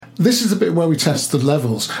This is the bit where we test the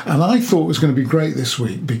levels, and I thought it was going to be great this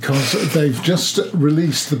week because they've just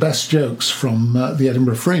released the best jokes from the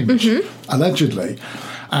Edinburgh Fringe, allegedly,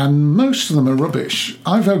 and most of them are rubbish.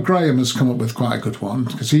 Ivo Graham has come up with quite a good one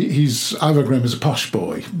because Ivo Graham is a posh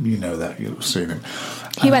boy. You know that, you've seen him.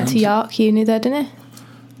 He went to York Uni though, didn't he?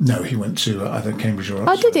 No, he went to either Cambridge or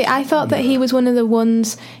Oxford. Oh, did he? I thought that he was one of the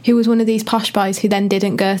ones who was one of these posh boys who then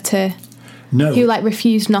didn't go to... No. Who,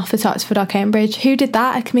 refused an offer to Oxford or Cambridge. Who did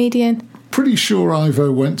that? A comedian? Pretty sure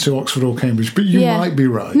Ivo went to Oxford or Cambridge, but you might be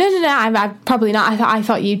right. No, I probably not. I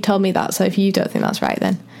thought you told me that, so if you don't think that's right,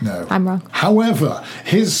 then no, I'm wrong. However,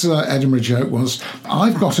 his Edinburgh joke was,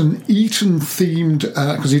 I've got an Eton-themed...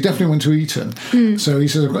 Because he definitely went to Eton. So he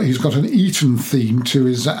says he's got an Eton theme to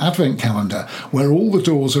his advent calendar, where all the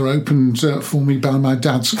doors are opened for me by my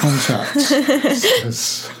dad's contacts.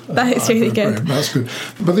 That is really good. That's good.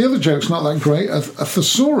 But the other joke's not that great. A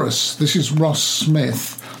thesaurus, this is Ross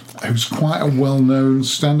Smith, who's quite a well-known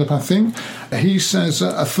stand-up, I think. He says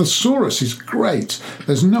a thesaurus is great.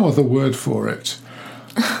 There's no other word for it.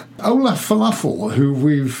 Olaf Falafel, who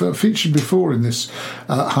we've featured before in this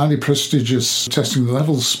highly prestigious Testing the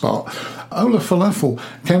Levels spot, Olaf Falafel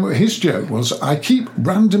came up, his joke was, I keep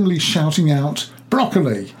randomly shouting out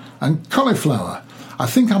broccoli and cauliflower. I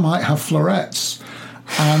think I might have florets.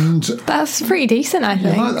 And that's pretty decent, I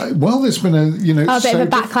think. Like well, there's been a bit of a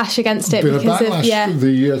backlash against it because of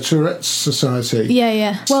the Tourette's Society.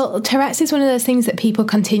 Yeah. Well, Tourette's is one of those things that people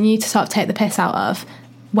continue to sort of take the piss out of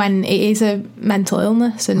when it is a mental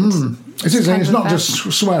illness, and it is. It's not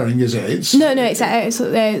just swearing, is it?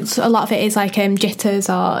 It's a lot of it is like jitters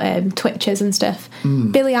or twitches and stuff.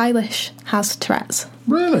 Billie Eilish has Tourette's.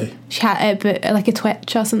 Really? She had like a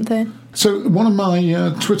twitch or something. So one of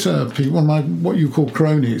my Twitter people, one of my what you call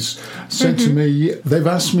cronies, said to me, they've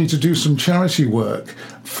asked me to do some charity work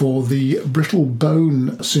for the brittle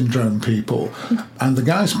bone syndrome people, and the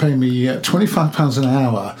guys pay me £25 an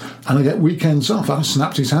hour, and I get weekends off. I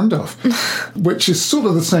snapped his hand off, which is sort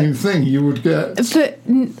of the same thing you would get. But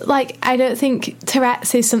I don't think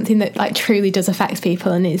Tourette's is something that truly does affect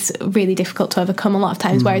people and is really difficult to overcome a lot of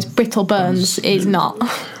times, whereas brittle bones is not.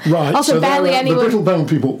 Right. Also, so barely anyone. The brittle bone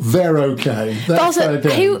people, they're okay. But also,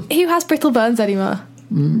 who has brittle bones anymore?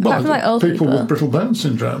 Well, old people with brittle bone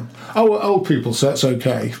syndrome. Oh, old people, so that's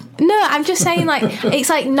okay. No, I'm just saying, it's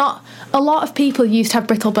not a lot of people used to have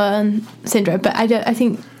brittle bone syndrome, but I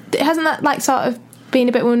think hasn't that sort of been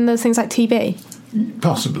a bit one of those things like TB?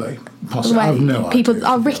 Possibly. I have no people idea.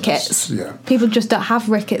 Or rickets. Yeah. People just don't have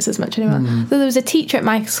rickets as much anymore. So there was a teacher at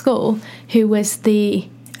my school who was the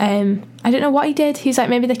I don't know what he did. He was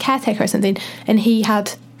maybe the caretaker or something, and he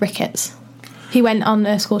had rickets. He went on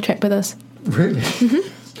a school trip with us. Really?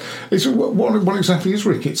 It's, what exactly is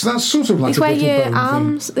rickets? That's sort of like it's where your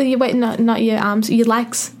arms, not your arms, your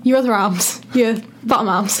legs, your other arms, your bottom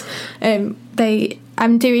arms.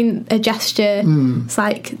 I'm doing a gesture. It's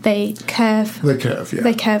like they curve. They curve, yeah.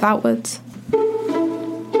 They curve outwards.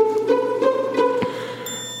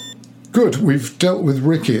 Good, we've dealt with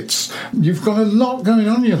rickets. You've got a lot going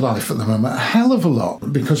on in your life at the moment, a hell of a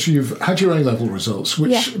lot, because you've had your A-level results,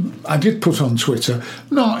 which I did put on Twitter,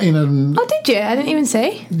 not in an... Oh, did you? I didn't even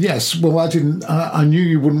see. Yes, well, I didn't... I knew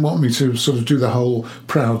you wouldn't want me to sort of do the whole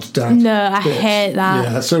proud dad No, I bit. hate that.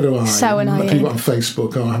 Yeah, so do I. So annoying. People on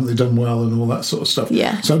Facebook, haven't they done well, and all that sort of stuff.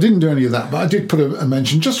 Yeah. So I didn't do any of that, but I did put a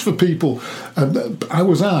mention just for people. I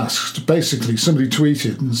was asked, basically, somebody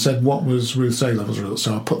tweeted and said, what was Ruth's A-levels results?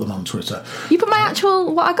 So I put them on Twitter. You put my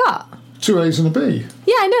actual what I got? 2 A's and a B.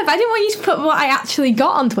 Yeah, I know, but I didn't want you to put what I actually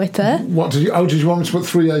got on Twitter. What did you? Oh, did you want me to put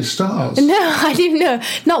 3 A stars? No, I didn't know.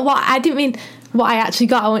 Not what I didn't mean. What I actually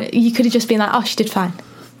got. You could have just been like, "Oh, she did fine."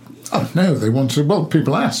 Oh no, they wanted. Well,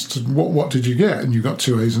 people asked, "What did you get?" And you got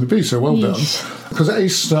 2 A's and a B. So well done. Because A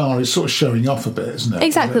star is sort of showing off a bit, isn't it?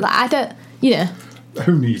 Exactly. I don't.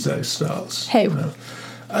 Who needs A stars? Who?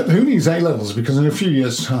 Who needs A levels? Because in a few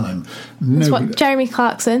years' time, that's what Jeremy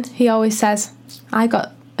Clarkson. He always says, "I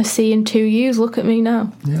got a C and 2 U's. Look at me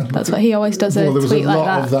now." Yeah, that's what he always does. Well, there was a lot like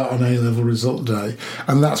that. of that on A-level result day,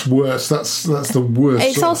 and that's worse. That's the worst.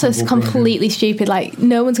 It's also completely stupid.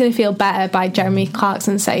 No one's going to feel better by Jeremy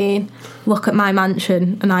Clarkson saying, "Look at my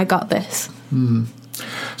mansion, and I got this."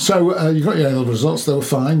 So you got your A-level results. They were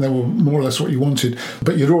fine. They were more or less what you wanted.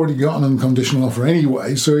 But you'd already got an unconditional offer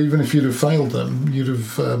anyway. So even if you'd have failed them, you'd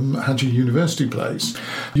have had your university place.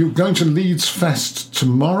 You're going to Leeds Fest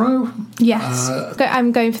tomorrow? Yes.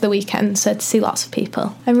 I'm going for the weekend, so to see lots of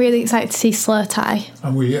people. I'm really excited to see Slur Tie.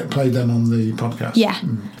 And we played them on the podcast. Yeah.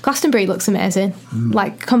 Glastonbury looks amazing.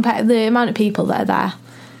 Compared to the amount of people that are there.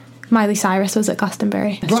 Miley Cyrus was at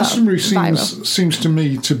Glastonbury. Glastonbury seems to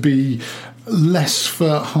me to be less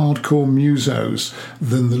for hardcore musos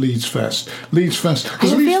than the Leeds Fest. Leeds Fest... I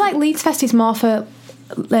feel like Leeds Fest is more for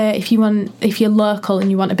if you're local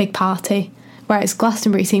and you want a big party, whereas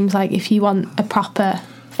Glastonbury seems like if you want a proper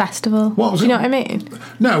festival. Do you know what I mean?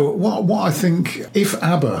 No, what I think, if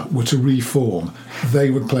ABBA were to reform, they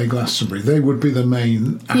would play Glastonbury. They would be the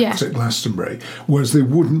main act at Glastonbury, whereas they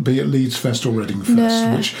wouldn't be at Leeds Fest or Reading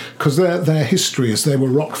Fest, because their history is they were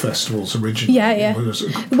rock festivals originally. Yeah.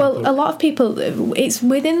 Well, a lot of people, it's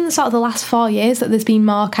within sort of the last 4 years that there's been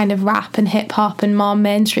more kind of rap and hip hop and more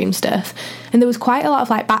mainstream stuff. And there was quite a lot of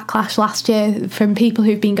like backlash last year from people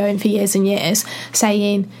who've been going for years and years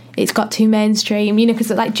saying it's got too mainstream, because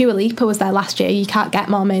like Dua Lipa was there last year. You can't get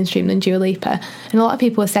more mainstream than Dua Lipa. And a lot of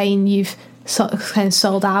people are saying you've sort of kind of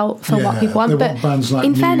sold out for what people want. They but want bands like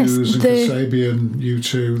in Muse fairness, and Kasabian,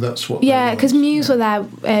 U2, that's what they want. because Muse were there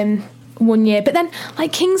 1 year. But then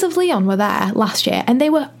like Kings of Leon were there last year and they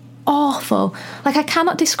were awful. Like, I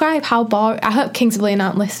cannot describe how boring. I hope Kings of Leon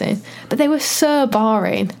aren't listening, but they were so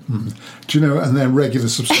boring. Do you know, and they're regular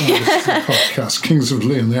subscribers to the podcast, Kings of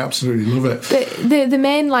Leon, they absolutely love it. The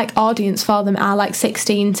main like audience for them are like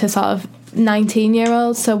 16 to sort of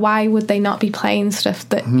 19-year-olds, so why would they not be playing stuff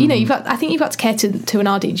that I think you've got to cater to an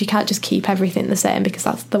audience. You can't just keep everything the same because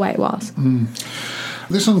that's the way it was.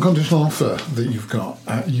 This unconditional offer that you've got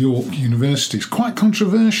at York University is quite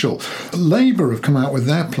controversial. Labour have come out with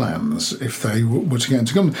their plans if they were to get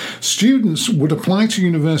into government. Students would apply to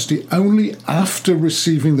university only after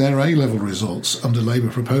receiving their A-level results under Labour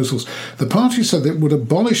proposals. The party said that it would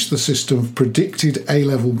abolish the system of predicted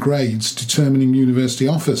A-level grades determining university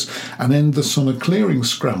offers and end the summer clearing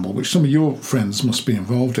scramble, which some of your friends must be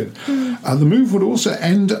involved in. The move would also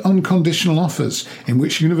end unconditional offers, in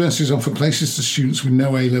which universities offer places to students with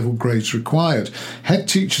no A-level grades required. Head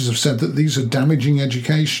teachers have said that these are damaging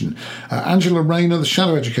education. Angela Rayner, the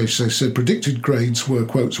Shadow Education, said predicted grades were,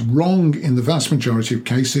 quotes, wrong in the vast majority of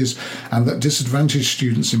cases, and that disadvantaged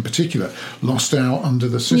students in particular lost out under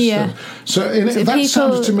the system. Yeah. So that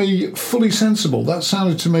sounded to me fully sensible. That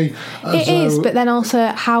sounded to me as it is, but then also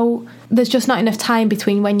how there's just not enough time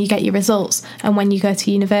between when you get your results and when you go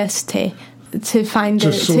to university to find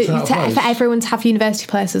for everyone to have university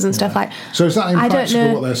places and stuff like. So is that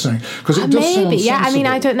impractical what they're saying? Because it does sound sensible. I mean,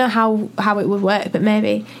 I don't know how it would work, but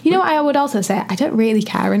maybe. You know what I would also say? I don't really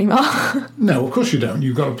care anymore. No, of course you don't.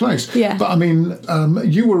 You've got a place. Yeah. But I mean,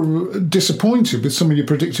 you were disappointed with some of your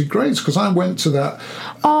predicted grades because I went to that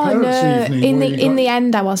parents' evening. In the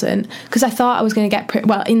end, I wasn't, because I thought I was going to get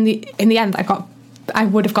in the end I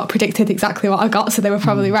would have got predicted exactly what I got, so they were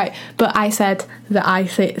probably right. But I said that I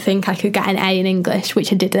think I could get an A in English,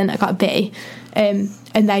 which I didn't. I got a B. And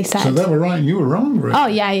they said... So they were right and you were wrong, really? Oh,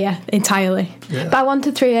 yeah, entirely. Yeah. But I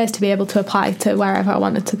wanted 3 years to be able to apply to wherever I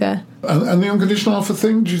wanted to go. And the unconditional offer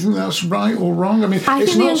thing, do you think that's right or wrong? I mean,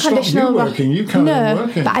 it's not stopped you working, you carry on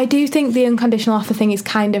working. But I do think the unconditional offer thing is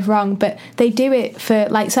kind of wrong, but they do it for,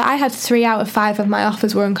 like, so I had 3 out of 5 of my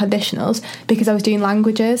offers were unconditionals because I was doing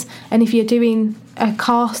languages, and if you're doing a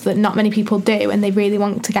course that not many people do and they really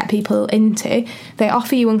want to get people into, they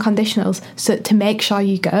offer you unconditionals to make sure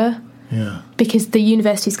you go. Yeah. Because the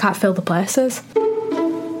universities can't fill the places.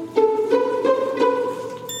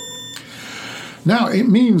 Now, it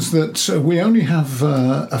means that we only have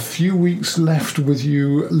a few weeks left with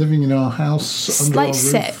you living in our house. Under like our roof.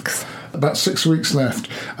 6. About 6 weeks left,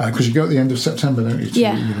 because you go at the end of September, don't you, to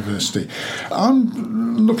university.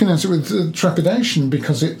 I'm looking at it with trepidation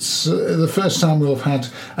because it's the first time we'll have had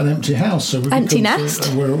an empty house. So empty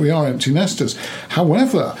nest. We are empty nesters.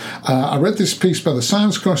 However, I read this piece by the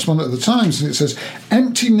science correspondent at the Times, and it says,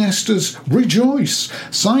 empty nesters rejoice.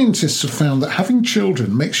 Scientists have found that having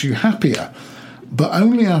children makes you happier, but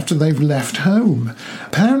only after they've left home.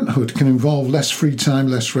 Parenthood can involve less free time,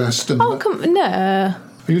 less rest. And no.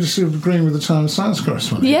 Are you just agreeing with the Times science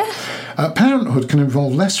correspondent? Yeah. Parenthood can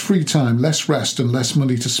involve less free time, less rest, and less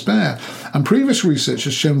money to spare. And previous research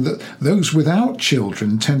has shown that those without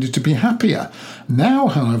children tended to be happier. Now,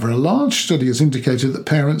 however, a large study has indicated that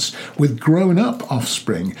parents with grown-up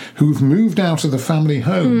offspring who've moved out of the family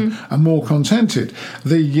home are more contented.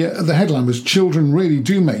 The headline was, "Children really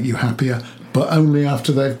do make you happier, but only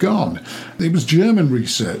after they've gone." It was German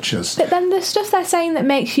researchers. But then the stuff they're saying that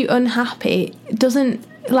makes you unhappy doesn't,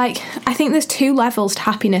 like, I think there's 2 levels to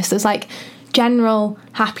happiness. There's, like, general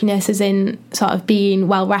happiness as in sort of being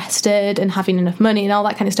well rested and having enough money and all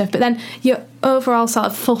that kind of stuff, but then your overall sort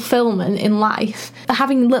of fulfillment in life,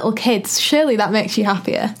 having little kids, surely that makes you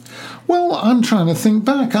happier. Well, I'm trying to think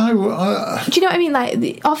back. Do you know what I mean?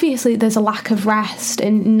 Like, obviously there's a lack of rest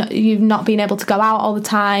and you've not been able to go out all the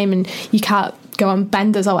time and you can't go on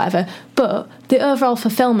benders or whatever. But the overall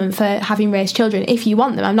fulfillment for having raised children, if you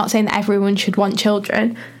want them, I'm not saying that everyone should want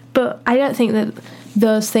children, but I don't think that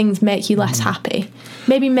those things make you less happy.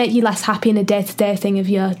 Maybe make you less happy in a day-to-day thing if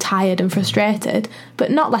you're tired and frustrated,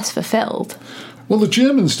 but not less fulfilled. Well, the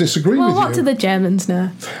Germans disagree with you. Well, what do the Germans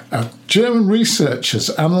know? German researchers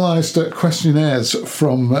analysed questionnaires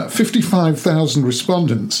from 55,000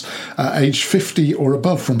 respondents aged 50 or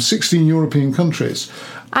above from 16 European countries.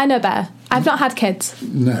 I know better. I've not had kids.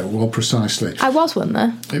 No, well, precisely. I was one,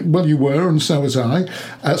 though. Well, you were, and so was I.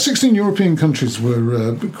 16 European countries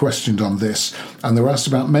were questioned on this, and they were asked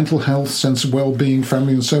about mental health, sense of well-being,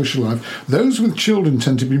 family and social life. Those with children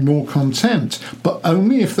tend to be more content, but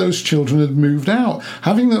only if those children had moved out.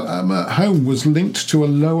 Having them at home was linked to a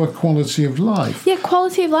lower quality of life. Yeah,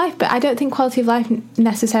 quality of life, but I don't think quality of life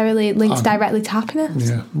necessarily links directly to happiness.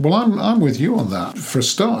 Yeah, well, I'm with you on that. For a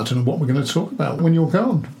start, I don't know what we're going to talk about when you're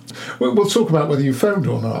gone. We'll talk about whether you phoned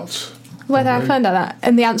or not. Whether I phoned or that.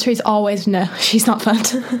 And the answer is always no, she's not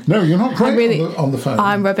phoned. No, you're not great on the phone.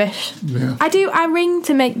 I'm rubbish. Yeah. I ring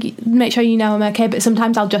to make sure you know I'm okay, but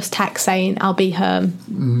sometimes I'll just text saying I'll be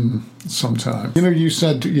home. Sometimes. You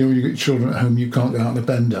said, you get children at home, you can't go out on a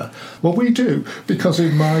bender. Well, we do, because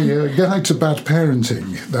in my guide to bad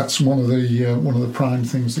parenting, that's one of the prime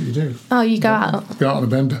things that you do. Oh, you go out? Go out on a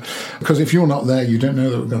bender. Because if you're not there, you don't know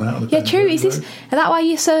that we're going out on a bender. Yeah, true. Is that why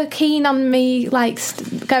you're so keen on me,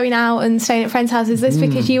 going out and staying at friends' houses? Is this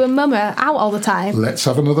because you and Mum are out all the time? Let's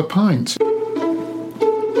have another pint.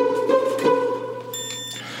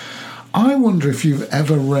 I wonder if you've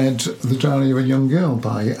ever read The Diary of a Young Girl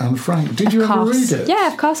by Anne Frank. Did you ever read it?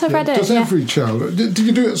 Yeah, of course I've read it. Does every child? Did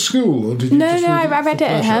you do it at school? Or did you No, I read it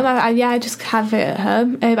at home. I just have it at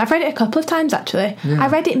home. I've read it a couple of times, actually. Yeah. I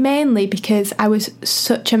read it mainly because I was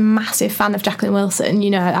such a massive fan of Jacqueline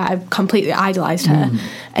Wilson. I completely idolised her.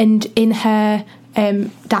 And in her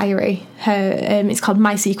diary, it's called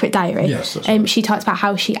My Secret Diary. Yes, that's right. She talks about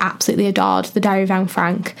how she absolutely adored the Diary of Anne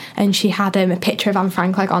Frank, and she had a picture of Anne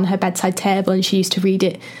Frank on her bedside table, and she used to read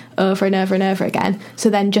it over and over and over again. So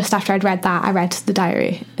then, just after I'd read that, I read The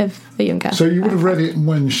Diary of a Young Girl. So you would have read it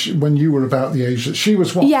when you were about the age that she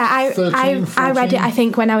was. What? Yeah, 13, I read it. I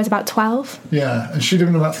think when I was about 12. Yeah, and she'd have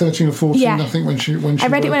been about 13 or 14. Yeah. I think when she. I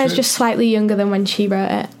read it when I was just slightly younger than when she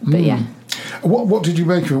wrote it. But yeah. What did you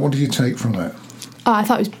make of it? What did you take from it? Oh, I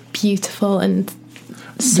thought it was beautiful and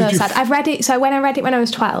so sad. I've read it. So when I read it when I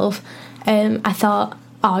was 12, I thought,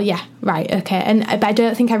 oh yeah, right, okay. But I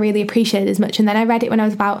don't think I really appreciated it as much. And then I read it when I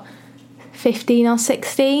was about 15 or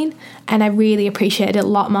 16, and I really appreciated it a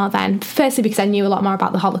lot more then. Firstly, because I knew a lot more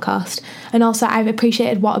about the Holocaust, and also I've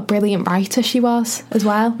appreciated what a brilliant writer she was as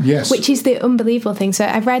well. Yes. Which is the unbelievable thing. So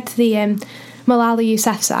I've read the Malala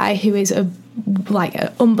Yousafzai, who is an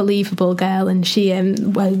unbelievable girl, and she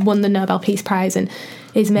won the Nobel Peace Prize and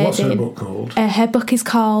is amazing. What's her book called? Her book is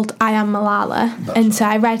called I Am Malala. That's and right. So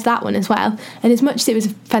I read that one as well. And as much as it was a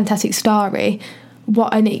fantastic story,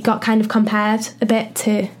 and it got kind of compared a bit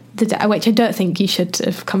to which I don't think you should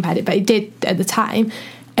have compared it, but it did at the time.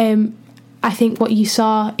 I think what you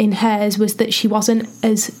saw in hers was that she wasn't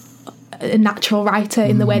as a natural writer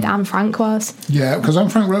in the way that Anne Frank was. Yeah, because Anne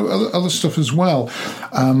Frank wrote other stuff as well.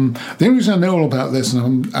 The only reason I know all about this, and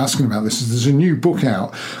I'm asking about this, is there's a new book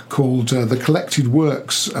out called The Collected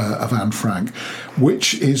Works of Anne Frank,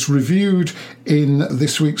 which is reviewed in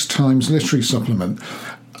this week's Times Literary Supplement.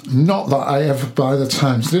 Not that I ever buy the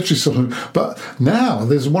Times Literary Supplement, but now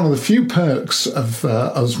there's one of the few perks of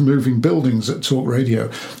us moving buildings at Talk Radio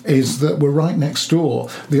is that we're right next door.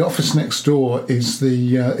 The office next door is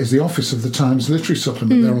the office of the Times Literary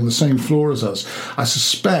Supplement. They're on the same floor as us. I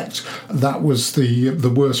suspect that was the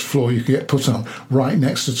worst floor you could get put on, right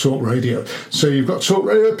next to Talk Radio. So you've got Talk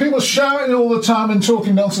Radio, people shouting all the time and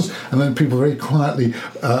talking nonsense, and then people very quietly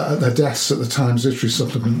at their desks at the Times Literary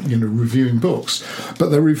Supplement, reviewing books. But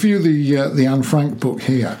they review the Anne Frank book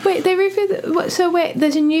here. Wait, they review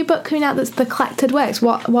there's a new book coming out that's The Collected Works.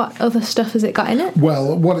 What other stuff has it got in it?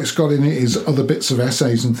 Well, what it's got in it is other bits of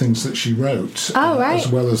essays and things that she wrote. Oh, right.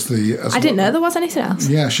 As well as I didn't know there was anything else.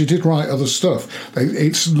 Yeah, she did write other stuff.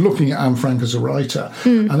 It's looking at Anne Frank as a writer.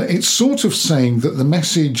 And it's sort of saying that the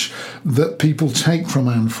message that people take from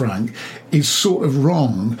Anne Frank is sort of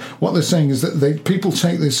wrong. What they're saying is that people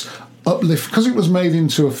take this uplift, because it was made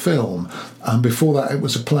into a film, and before that it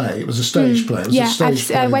was a play. It was a stage play.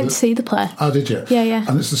 I went to see the play. Oh, did you? Yeah.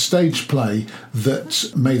 And it's the stage play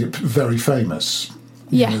that made it very famous.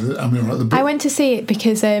 Yeah. I went to see it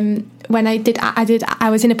because when I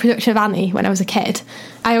was in a production of Annie when I was a kid.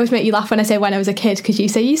 I always make you laugh when I say when I was a kid, because you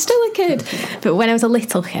say you're still a kid. But when I was a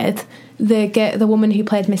little kid, the woman who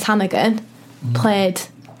played Miss Hannigan played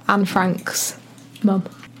Anne Frank's mum.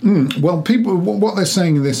 Well, people, what they're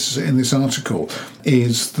saying in this article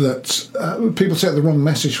is that people take the wrong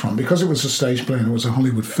message from, because it was a stage play and it was a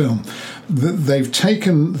Hollywood film, that they've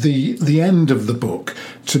taken the end of the book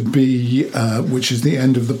to be, which is the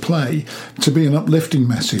end of the play, to be an uplifting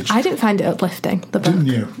message. I didn't find it uplifting, the book. Didn't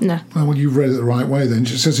you? No. Well, you read it the right way then.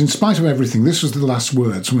 It says, in spite of everything, this was the last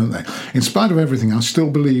words, weren't they? In spite of everything, I still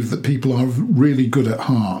believe that people are really good at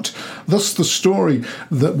heart. Thus, the story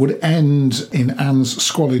that would end in Anne's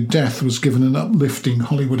squalid death was given an uplifting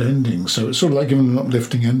Hollywood ending. So it's sort of like giving an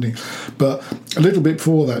uplifting ending. But a little bit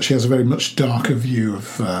before that, she has a very much darker view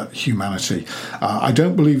of humanity. I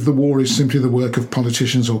don't believe the war is simply the work of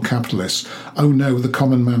politicians or capitalists. Oh no, the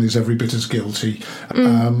common man is every bit as guilty.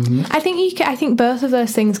 I think both of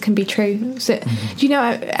those things can be true. So, do you know?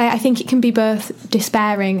 I think it can be both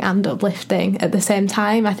despairing and uplifting at the same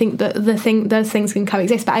time. I think that those things can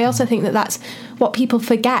coexist. But I also think that that's what people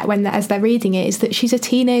forget as they're reading it, is that she's a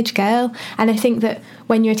teenage girl, and I think that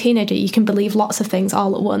when you're a teenager, you can believe lots of things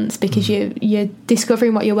all at once because you're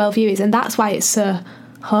discovering what your worldview is, and that's why it's so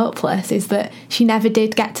hopeless. Is that she never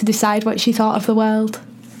did get to decide what she thought of the world.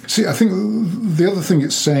 See, I think the other thing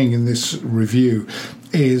it's saying in this review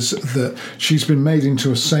is that she's been made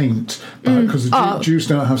into a saint because the Jews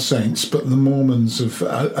don't have saints, but the Mormons have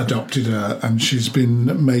adopted her, and she's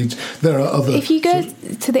been made. There are other. If you go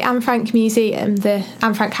to the Anne Frank Museum, the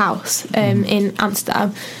Anne Frank House in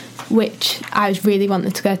Amsterdam, which I really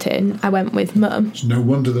wanted to go to, and I went with Mum. It's no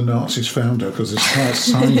wonder the Nazis found her, because there's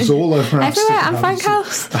signs all over everywhere. Anne Frank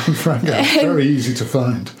House. Anne Frank House, very easy to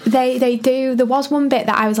find. They do. There was one bit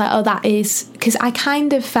that I was like, oh, that is, because I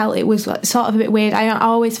kind of felt it was sort of a bit weird. I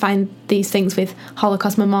always find these things with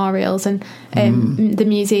Holocaust memorials and the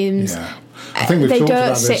museums. Yeah. I think we've talked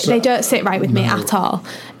about this. They don't sit right with me at all.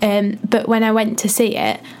 But when I went to see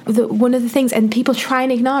it, one of the things, and people try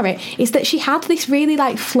and ignore it, is that she had this really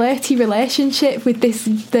like flirty relationship with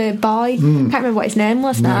the boy. I can't remember what his name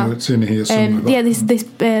was now. No, it's in here somewhere. This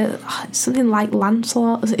something like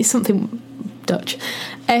Lancelot. It's something Dutch.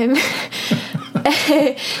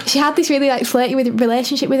 She had this really like flirty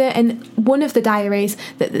relationship with her, and one of the diaries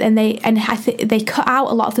they cut out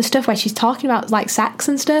a lot of the stuff where she's talking about like sex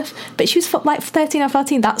and stuff, but she was like 13 or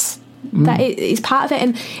 14. It's part of it,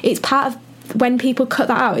 and it's part of when people cut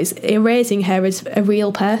that out, is erasing her as a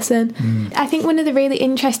real person. I think one of the really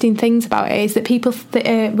interesting things about it is that people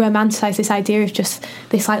romanticise this idea of just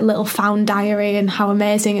this like little found diary and how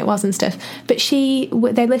amazing it was and stuff. But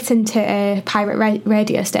they listened to a pirate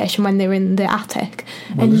radio station when they were in the attic.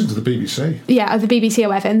 Well, listen to the BBC. Yeah, or the BBC or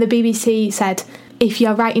whatever, and the BBC said, if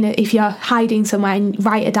you're hiding somewhere and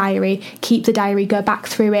write a diary, keep the diary, go back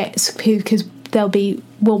through it, because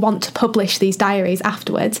will want to publish these diaries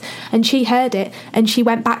afterwards. And she heard it, and she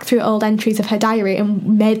went back through old entries of her diary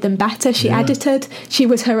and made them better. She edited. She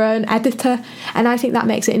was her own editor, and I think that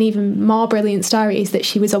makes it an even more brilliant story, is that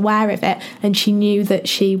she was aware of it, and she knew that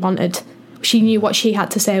she knew what she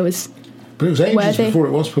had to say was. But it was ages worthy. Before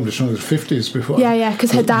it was published, in the 50s before. Yeah,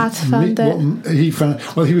 because her dad found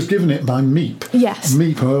it. He was given it by Meep. Yes.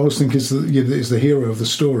 Meep, I always think, is the hero of the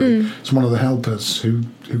story. It's one of the helpers who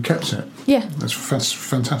kept it. Yeah. That's a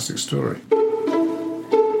fantastic story.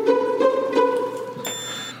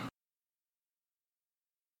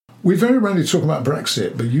 We very rarely talk about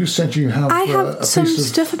Brexit, but you said you have. I have some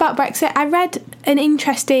stuff about Brexit. I read an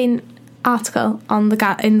interesting article in the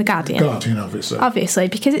Guardian. Obviously,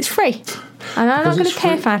 because it's free, and I'm not going to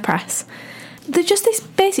pay for my press. There's just this.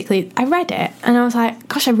 Basically, I read it and I was like,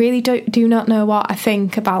 "Gosh, I really do not know what I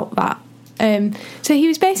think about that." So he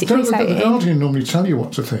was basically saying... The Guardian normally tell you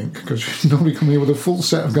what to think, because you normally come here with a full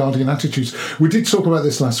set of Guardian attitudes. We did talk about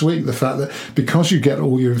this last week, the fact that because you get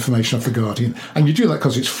all your information off the Guardian, and you do that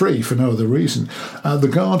because it's free for no other reason, the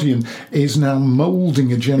Guardian is now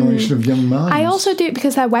moulding a generation of young minds. I also do it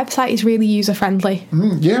because their website is really user-friendly.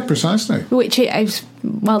 Yeah, precisely. Which is...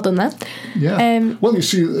 Well done there. Yeah. Well, you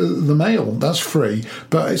see, the Mail, that's free,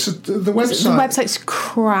 but it's the website... The website's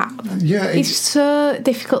crap. Yeah. It's so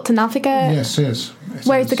difficult to navigate. Yes, it is.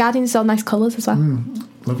 Whereas the Guardian's all nice colours as well.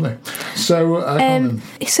 Lovely. So,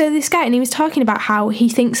 so this guy, and he was talking about how he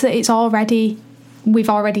thinks that we've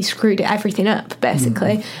already screwed everything up,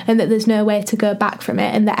 basically, and that there's no way to go back from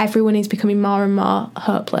it, and that everyone is becoming more and more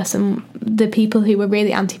hopeless, and the people who were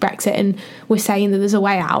really anti-Brexit and were saying that there's a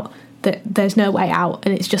way out, that there's no way out,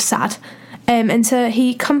 and it's just sad. And so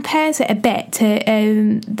he compares it a bit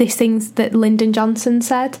to these things that Lyndon Johnson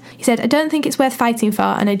said. He said, "I don't think it's worth fighting for,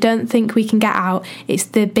 and I don't think we can get out. It's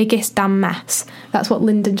the biggest damn mess." That's what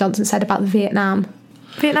Lyndon Johnson said about the Vietnam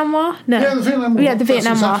War? No. Yeah, the Vietnam War. Yeah, the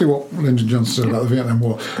Vietnam War. That's exactly War. what Lyndon Johnson said about the Vietnam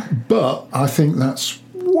War. But I think that's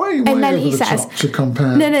way and then over he the says, top to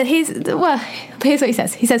compare. No, here's what he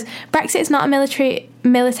says. He says, Brexit is not a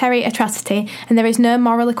military atrocity, and there is no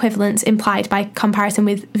moral equivalence implied by comparison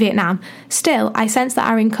with Vietnam. Still, I sense that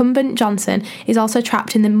our incumbent Johnson is also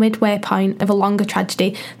trapped in the midway point of a longer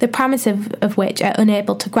tragedy, the premise of which are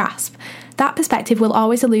unable to grasp. That perspective will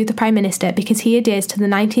always elude the Prime Minister because he adheres to the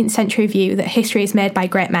 19th century view that history is made by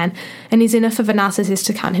great men, and is enough of a narcissist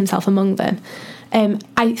to count himself among them.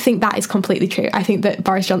 I think that is completely true. I think that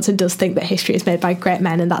Boris Johnson does think that history is made by great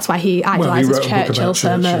men, and that's why he idolises Churchill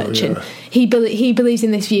so much. Yeah. And he believes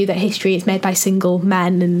in this view that history is made by single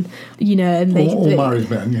men, and and all married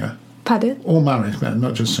men. Yeah. Pardon? All married men,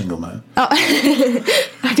 not just single men. Oh,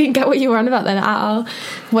 I didn't get what you were on about then at all.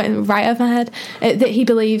 Went right over my head. That he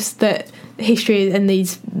believes that history and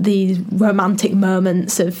these romantic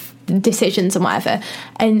moments of decisions and whatever,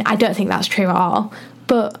 and I don't think that's true at all.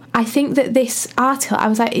 But I think that this article, I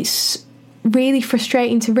was like, it's really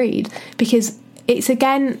frustrating to read because it's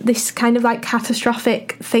again this kind of like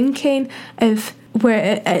catastrophic thinking of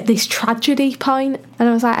we're at this tragedy point, and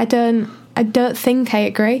I was like, I don't think I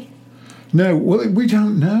agree. No, well, we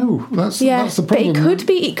don't know. That's the problem. But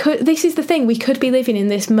it could. This is the thing. We could be living in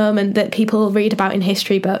this moment that people read about in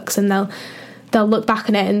history books, and they'll look back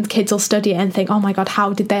on it, and kids will study it and think, oh my God,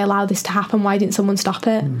 how did they allow this to happen? Why didn't someone stop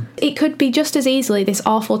it? It could be just as easily this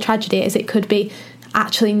awful tragedy as it could be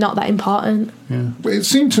actually not that important. Yeah. It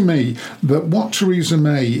seemed to me that what Theresa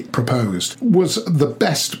May proposed was the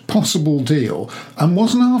best possible deal and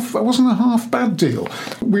wasn't a half bad deal.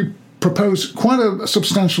 We proposed quite a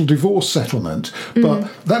substantial divorce settlement, but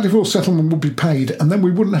that divorce settlement would be paid, and then we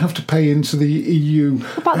wouldn't have to pay into the EU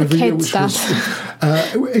every year, which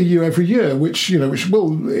EU every year, which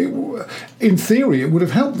in theory it would have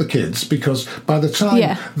helped the kids, because by the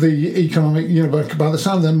time the economic, by the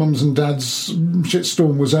time their mums and dads'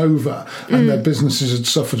 shitstorm was over and their businesses had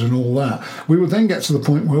suffered and all that, we would then get to the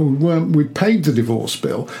point where we paid the divorce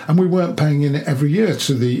bill and we weren't paying in it every year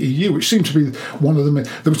to the EU, which seemed to be one of the.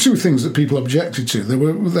 There were two things that people objected to. There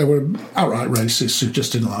were outright racists who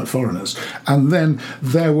just didn't like foreigners, and then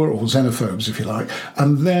there were, or xenophobes if you like,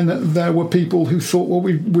 and then there were people who thought, well,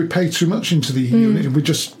 we pay too much into the EU, and we're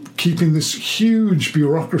just keeping this huge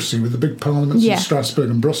bureaucracy with the big parliaments in Strasbourg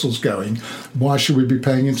and Brussels going. Why should we be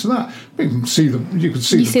paying into that? You can see the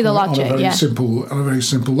logic on a very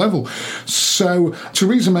simple level. So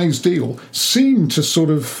Theresa May's deal seemed to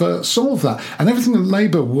sort of solve that, and everything that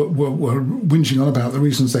Labour were whinging on about, the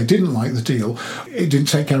reasons they didn't like the deal, it didn't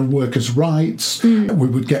take care of workers' rights. We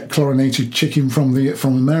would get chlorinated chicken from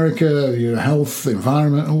America, health, the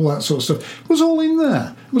environment, all that sort of stuff. It was all in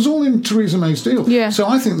there. It was all in Theresa May's deal. Yeah. So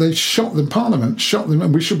I think they shot them, Parliament shot them,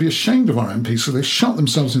 and we should be ashamed of our MPs. So they shot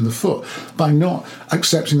themselves in the foot by not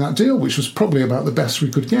accepting that deal, which was probably about the best we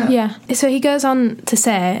could get. Yeah. So he goes on to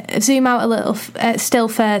say, zoom out a little still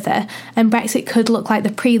further, and Brexit could look like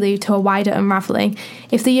the prelude to a wider unravelling.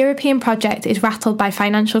 If the European project is rattled by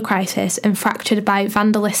financial crisis and fractured by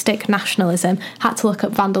vandalistic nationalism, had to look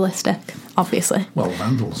up vandalistic, obviously. Well,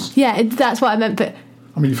 vandals. Yeah, that's what I meant, but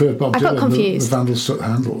I mean, you've heard Bob Dylan, got confused. The Vandals took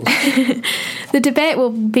handles. The debate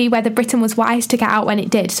will be whether Britain was wise to get out when it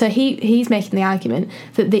did. So he's making the argument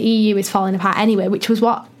that the EU is falling apart anyway, which was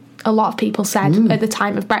what a lot of people said at the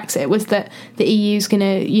time of Brexit, was that the EU's going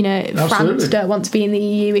to, France don't want to be in the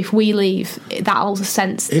EU. If we leave, that'll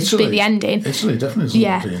sense be the ending. Italy definitely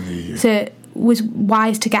doesn't want to be in the EU. So was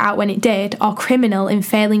wise to get out when it did, or criminal in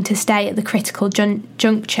failing to stay at the critical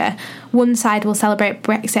juncture. One side will celebrate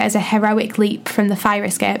Brexit as a heroic leap from the fire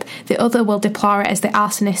escape, the other will deplore it as the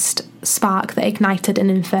arsonist spark that ignited an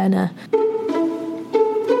inferno.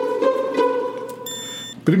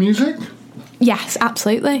 Bit of music? Yes,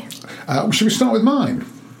 absolutely. Should we start with mine?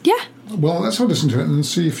 Yeah. Well, let's have a listen to it and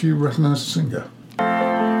see if you recognise the singer.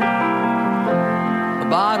 A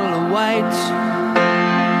bottle of white,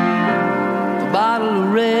 a bottle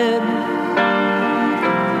of red,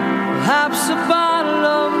 perhaps a bottle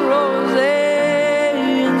of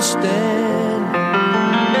rosé instead.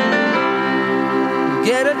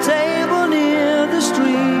 Get a table near the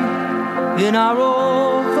stream in our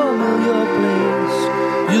old familiar place,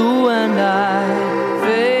 you and I,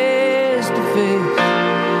 face to face.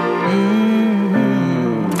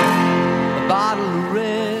 A bottle of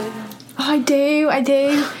red. Oh, I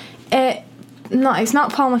do. No, it's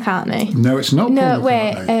not Paul McCartney. No, it's not Paul McCartney. No,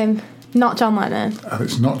 wait, not John Lennon.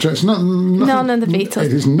 It's not. It's not. None of the Beatles.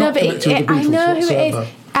 It is not. No, but I know who it is.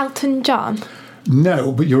 Elton John.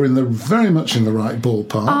 No, but you're very much in the right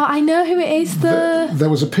ballpark. Oh, I know who it is, though. There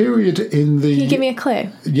was a period in the... Can you give me a clue?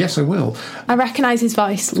 Yes, I will. I recognise his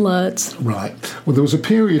voice loads. Right. Well, there was a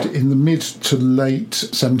period in the mid to late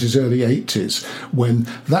 70s, early 80s when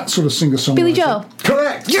that sort of singer-songwriter... Billy Joel.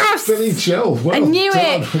 Correct! Yes! Billy Joel. Well I knew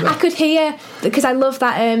done. it. I could hear, because I love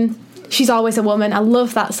that... She's Always a Woman. I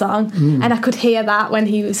love that song. And I could hear that when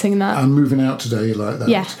he was singing that. And Moving Out Today, you like that?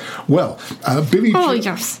 Yeah. Well, Billy Joel... Oh,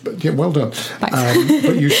 yes. Yeah, well done.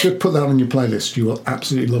 But you should put that on your playlist. You will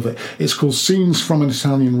absolutely love it. It's called Scenes from an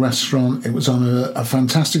Italian Restaurant. It was on a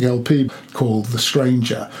fantastic LP called The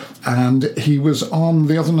Stranger. And he was on,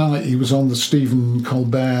 the other night, he was on the Stephen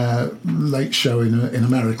Colbert Late Show in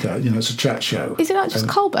America. You know, it's a chat show. Is it not just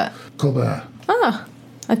Colbert? Colbert. Oh.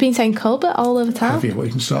 I've been saying Colbert all over town. Have you? Well,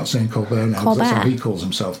 you can start saying Colbert now. Colbert. That's how he calls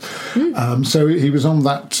himself. So he was on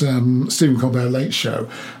that Stephen Colbert Late Show,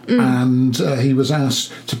 and he was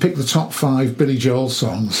asked to pick the top 5 Billy Joel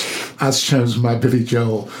songs as chosen by Billy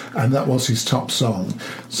Joel, and that was his top song.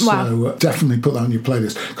 So definitely put that on your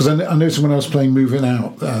playlist. Because I noticed when I was playing Moving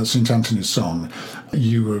Out, St. Anthony's song,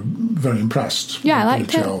 you were very impressed. Yeah, I with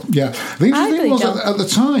liked Billy it. Joel. Yeah. The interesting thing was at the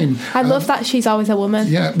time... I love that She's Always a Woman.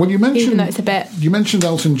 Yeah, well, you mentioned... Even though it's a bit... You mentioned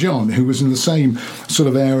Elton John, who was in the same sort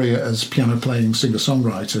of area as piano-playing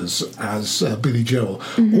singer-songwriters as Billy Joel.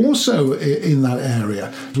 Also in that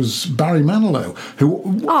area was Barry Manilow, who...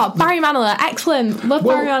 Oh, Barry Manilow, excellent. Love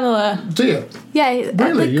Barry Manilow. Do you? Yeah,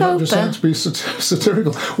 really? You're not just out to be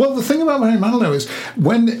satirical. Well, the thing about Barry Manilow is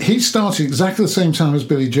when he started exactly the same time as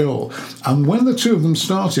Billy Joel, and when the two of them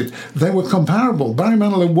started, they were comparable. Barry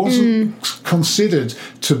Manilow wasn't considered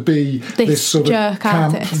to be this sort of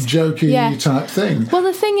camp, jokey type thing. Well,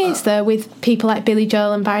 the thing is, though, with people like Billy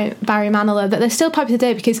Joel and Barry Manilow, that they're still popular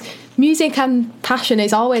today because music and passion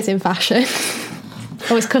is always in fashion.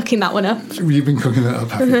 I was cooking that one up. You've been cooking that up,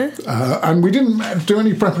 have you? And we didn't do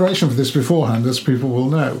any preparation for this beforehand, as people will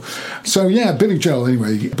know. So, yeah, Billy Joel,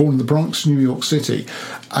 anyway, born in the Bronx, New York City.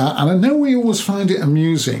 And I know we always find it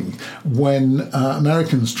amusing when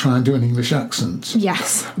Americans try and do an English accent.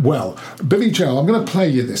 Yes. Well, Billy Joel, I'm going to play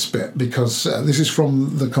you this bit because this is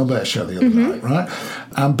from the Colbert Show the other night, right?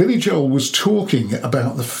 And Billy Joel was talking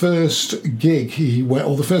about the first gig he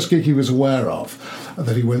was aware of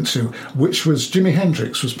that he went to, which was Jimi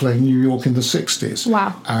Hendrix was playing New York in the 60s.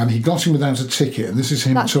 Wow. And he got in without a ticket, and this is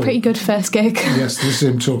him That's a pretty good first gig. Yes, this is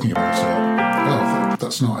him talking about it. Well,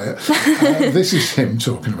 that's not it. This is him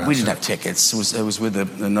talking about it. We didn't have tickets. It was with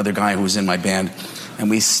another guy who was in my band, and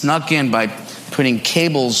we snuck in by holding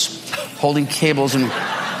cables and...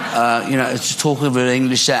 it's talking with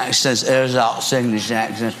English accents, English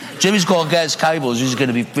accents. Jimmy's got to get his cables. He's going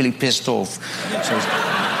to be really pissed off. So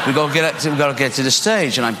we got to get to the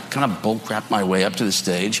stage, and I kind of bullcrapped my way up to the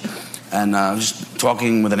stage, and just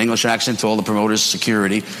talking with an English accent to all the promoters,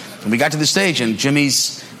 security. And we got to the stage, and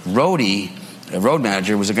Jimmy's road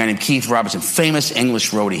manager was a guy named Keith Robertson, famous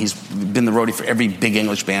English roadie. He's been the roadie for every big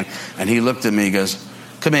English band. And he looked at me, he goes,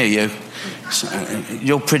 "Come here, you.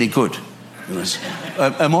 You're pretty good."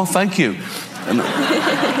 Well, thank you. And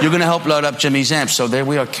you're going to help load up Jimmy's amps. So there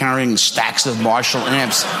we are carrying stacks of Marshall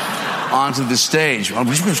amps onto the stage,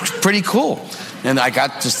 which was pretty cool. And I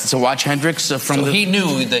got to watch Hendrix from he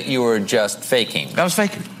knew that you were just faking. I was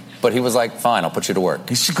faking. But he was like, fine, I'll put you to work.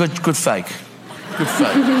 He's a good fake. Good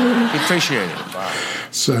fake. He appreciated it.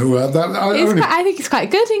 So I think it's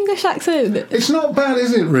quite good English accent. It's not bad,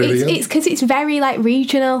 is it? Really, it's because it's very like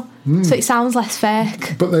regional, so it sounds less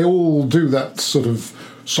fake. But they all do that sort of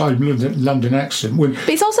side London accent. But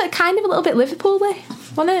it's also kind of a little bit Liverpool-y,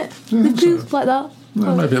 wasn't it? Liverpool, like that.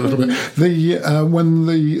 Well, maybe a little bit. When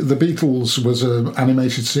the Beatles was an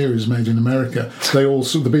animated series made in America, the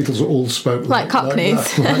Beatles all spoke like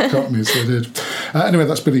Cockneys. Like Cockneys, they did. Anyway,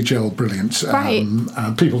 that's Billy Joel, brilliant. Right.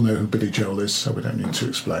 People know who Billy Joel is, so we don't need to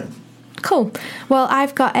explain. Cool. Well,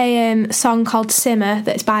 I've got a song called Simmer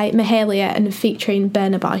that's by Mahalia and featuring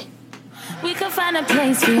Burna Boy. We can find a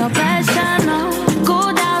place for your passion.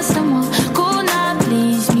 Go down somewhere. Go now,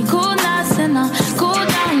 please me. Go now, sinner. Go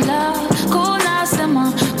down, love. Go now,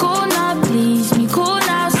 simmer. Go now, please me. Go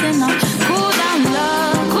now, sinner. Go down,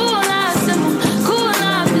 love. Go now, simmer. Go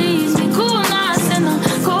now, please me. Go now, sinner.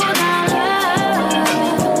 Go down, love.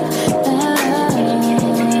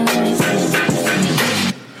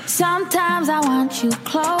 Sometimes I want you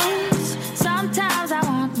close. Sometimes I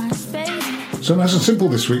want my space. So nice and simple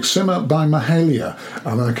this week. Simmer by Mahalia.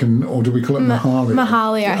 And do we call it Mahalia?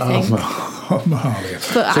 Mahalia, I think.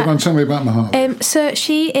 Mahalia. But So go on, tell me about Mahalia. So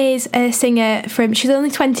she is a singer she's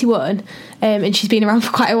only 21, and she's been around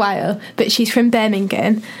for quite a while, but she's from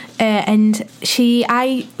Birmingham, and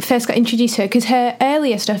I first got introduced to her because her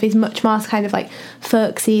earlier stuff is much more kind of like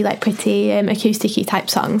folksy, like pretty acoustic-y type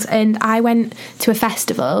songs, and I went to a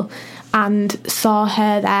festival and saw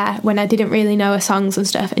her there when I didn't really know her songs and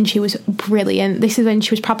stuff, and she was brilliant. This is when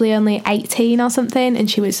she was probably only 18 or something,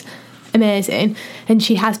 and she was amazing, and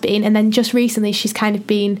she has been. And then just recently she's kind of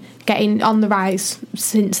been getting on the rise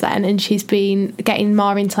since then, and she's been getting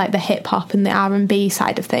more into like the hip hop and the R&B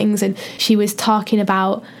side of things, and she was talking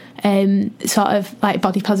about sort of like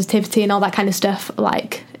body positivity and all that kind of stuff,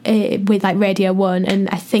 like with like Radio 1, and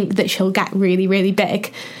I think that she'll get really, really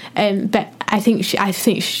big. But I think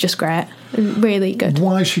she's just great and really good.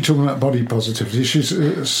 Why is she talking about body positivity? She's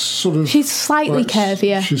she's slightly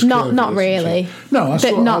curvier. She's not curvy, really. No,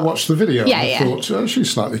 I watched the video. Yeah, and I thought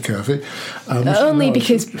she's slightly curvy. Only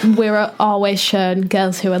because we're always shown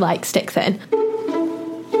girls who are like stick thin.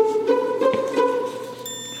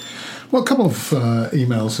 Well, a couple of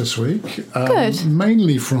emails this week. Good.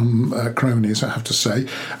 Mainly from cronies, I have to say.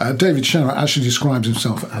 David Sherratt actually describes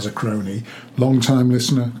himself as a crony. Long-time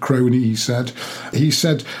listener, crony, he said. He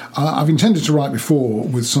said, I've intended to write before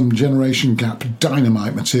with some generation gap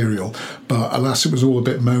dynamite material, but alas, it was all a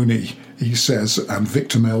bit moany, he says. And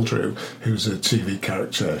Victor Meldrew, who's a TV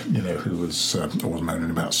character, who was always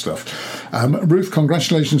moaning about stuff. Ruth,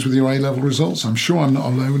 congratulations with your A-level results. I'm sure I'm not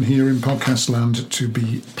alone here in podcast land to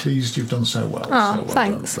be pleased you've done so well.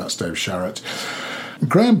 Thanks. That's Dave Sherratt.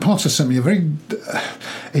 Graham Potter sent me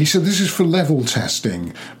he said this is for level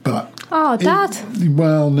testing, but... Oh, Dad.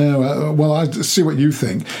 I see what you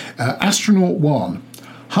think. Astronaut 1.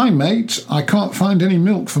 Hi, mate. I can't find any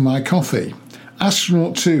milk for my coffee.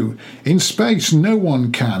 Astronaut 2. In space, no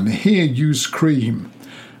one can. Here, use cream.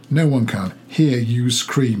 No one can. Here, use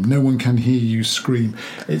cream. No one can hear you scream.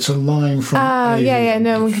 It's a line from...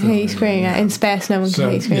 no one can hear you scream. In space, no one can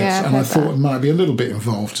hear you scream. Yes, and I thought it might be a little bit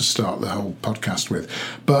involved to start the whole podcast with.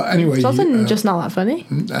 But anyway... It wasn't just not that funny.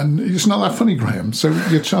 And it's not that funny, Graham. So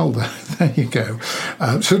you're told that. There you go.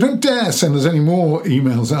 So don't dare send us any more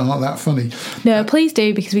emails that aren't that funny. No, please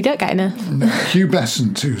do, because we don't get enough. Hugh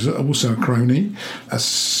Besant, who's also a crony,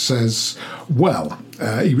 says...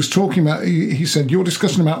 he was talking about... He said, your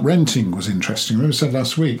discussion about renting was interesting. Remember I said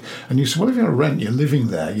last week, and you said, well, if you're a rent, you're living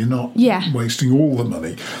there. You're not wasting all the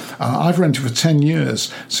money. I've rented for 10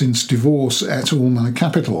 years since divorce ate all my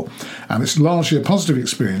capital, and it's largely a positive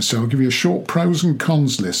experience, so I'll give you a short pros and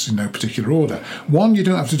cons list in no particular order. 1, you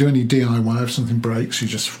don't have to do any DIY. If something breaks, you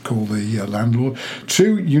just call the landlord.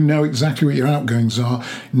 2, you know exactly what your outgoings are.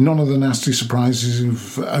 None of the nasty surprises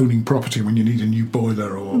of owning property when you need a new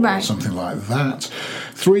boiler or something like that.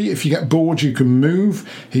 3, if you get bored, you can move.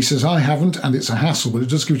 He says, I haven't, and it's a hassle, but it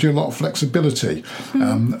does give you a lot of flexibility,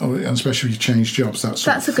 and especially if you change jobs, that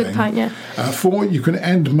sort of thing. That's a good point, yeah. 4, you can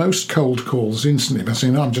end most cold calls instantly by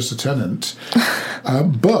saying, I'm just a tenant.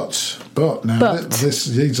 But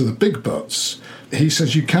these are the big buts. He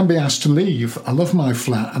says, you can be asked to leave. I love my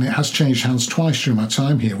flat, and it has changed hands twice during my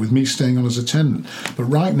time here, with me staying on as a tenant. But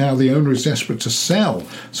right now, the owner is desperate to sell,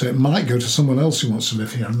 so it might go to someone else who wants to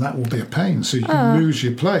live here, and that will be a pain. So you can lose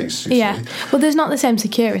your place, you see. Well, there's not the same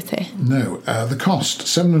security. No. The cost,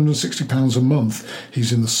 £760 a month.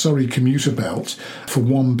 He's in the Surrey commuter belt for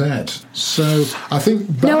 1 bed. So I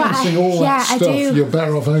think balancing all that stuff, you're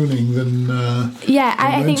better off owning than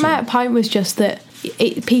I think my point was just that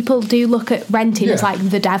people do look at renting as like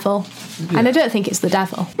the devil, and I don't think it's the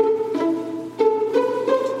devil.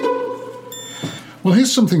 Well,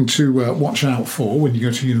 here's something to watch out for when you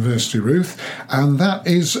go to university, Ruth, and that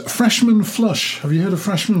is freshman flush. Have you heard of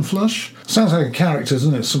freshman flush? Sounds like a character,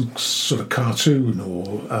 doesn't it? Some sort of cartoon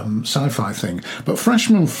or sci-fi thing. But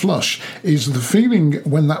freshman flush is the feeling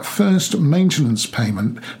when that first maintenance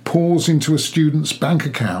payment pours into a student's bank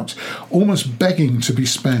account, almost begging to be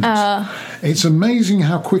spent. It's amazing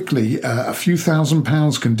how quickly a few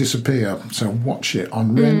 £1,000s can disappear. So watch it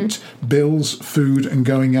on rent, bills, food, and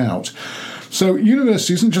going out. So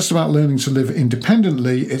university isn't just about learning to live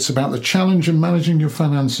independently, it's about the challenge of managing your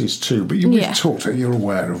finances too. But you're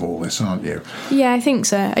aware of all this, aren't you? Yeah, I think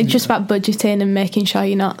so. It's just about budgeting and making sure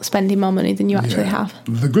you're not spending more money than you actually have.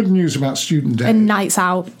 The good news about student debt... And nights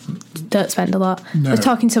out, don't spend a lot. No. I was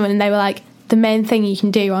talking to someone and they were like, the main thing you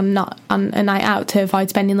can do on a night out to avoid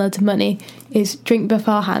spending loads of money is drink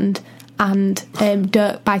beforehand and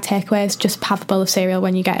don't buy takeaways, just have a bowl of cereal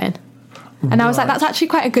when you get in. And I was like, that's actually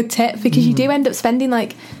quite a good tip, because you do end up spending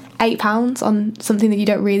like £8 on something that you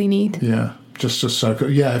don't really need. Yeah. Just to soak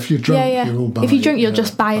it. Yeah, if you're drunk, you'll buy. If you're drunk, you'll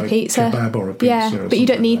just buy a pizza. Kebab or a pizza. Yeah, but you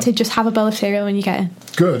don't need to just have a bowl of cereal when you get in.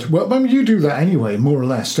 Good. Well, I mean, you do that anyway, more or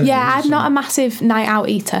less, don't you? Yeah, I'm not a massive night out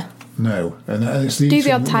eater. No, and it's the Do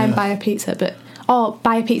the odd time buy a pizza, or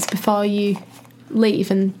buy a pizza before you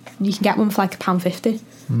leave, and you can get one for like £1.50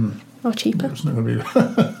 or cheaper. It's not going to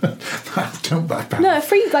be. Don't buy pound. No,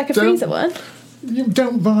 freezer one. You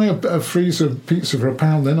don't buy a freezer pizza for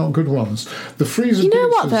 £1. They're not good ones. The freezer. You know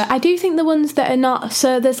pizzas, what though? I do think the ones that are not.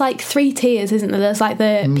 So there's like 3 tiers, isn't there? There's like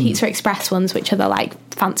the Pizza Express ones, which are the like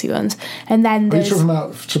fancy ones, and then Are you there's talking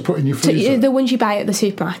about to put in your freezer? the ones you buy at the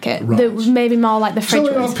supermarket. Right. The maybe more like the fridge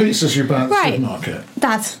So ones. what pizzas you buy at the Right. supermarket?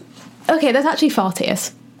 Dad. Okay, there's actually 4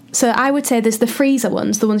 tiers. So I would say there's the freezer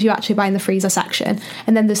ones, the ones you actually buy in the freezer section,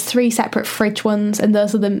 and then there's 3 separate fridge ones, and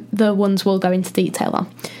those are the ones we'll go into detail on.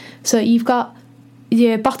 So you've got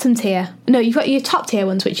your bottom tier. No, you've got your top tier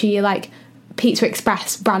ones, which are your like Pizza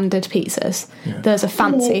Express branded pizzas. Yeah. Those are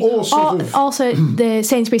fancy. Or sort of- also, the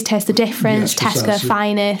Sainsbury's Taste the Difference, Yes, Tesco precisely.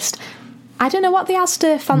 Finest. I don't know what the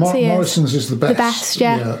Asda fancy is. Morrison's is the best. The best,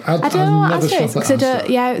 yeah. I I don't know what never Asda shop is at because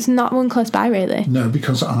Asda. it's not one close by really. No,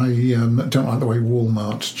 because I don't like the way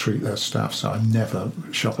Walmart treat their staff, so I never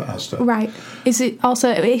shop at Asda. Right. Is it also,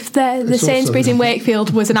 if the It's Sainsbury's also- in Wakefield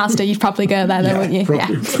was an Asda, you'd probably go there, though, wouldn't you?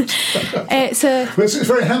 probably. Yeah. So, Well, it's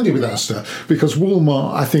very handy with Asda because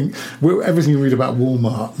Walmart, I think, everything you read about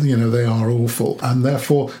Walmart, they are awful, and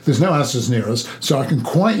therefore there's no Asdas near us, so I can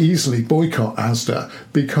quite easily boycott Asda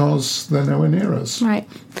because they're nowhere near us. right.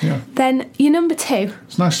 Yeah, Then your number 2.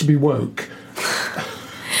 it's nice to be woke.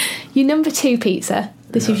 Your number 2 pizza.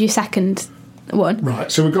 This is your second one. Right,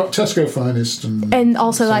 so we've got Tesco Finest and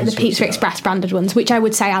Also like the Sainsbury's, Pizza yeah. Express branded ones, which I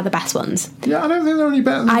would say are the best ones. Yeah, I don't think they're any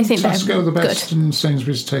better than I think they're Tesco the best good. and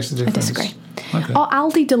Sainsbury's Taste the I Difference. disagree. Okay. Or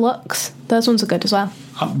Aldi Deluxe. Those ones are good as well.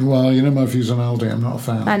 Well, you know my views on Aldi. I'm not a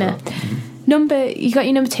fan. I know. but- You got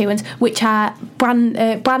your number 2 ones, which are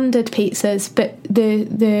branded pizzas, but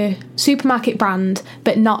the supermarket brand,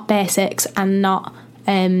 but not Basics and not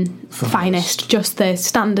Finest, just the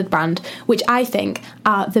standard brand, which I think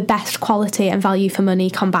are the best quality and value for money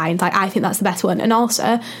combined. Like, I think that's the best one. And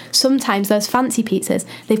also, sometimes those fancy pizzas,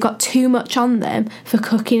 they've got too much on them for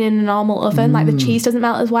cooking in a normal oven. Like, the cheese doesn't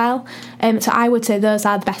melt as well. So I would say those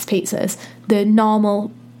are the best pizzas. The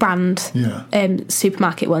normal brand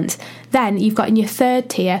supermarket ones. Then you've got in your third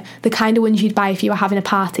tier the kind of ones you'd buy if you were having a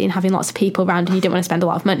party and having lots of people around and you didn't want to spend a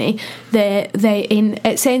lot of money.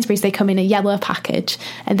 At Sainsbury's they come in a yellow package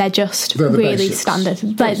and they're just They're the really basics.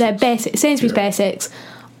 standard. Like they're basic Sainsbury's Basics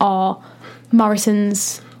or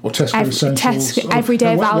Morrison's Or Tesco Essentials. Tesco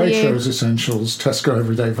Everyday Value. Waitrose Essentials, Tesco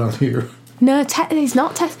Everyday Value. No, it's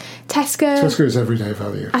not Tesco. Tesco is Everyday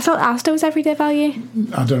Value. I thought Asda was Everyday Value.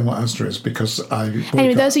 I don't know what Asda is because I...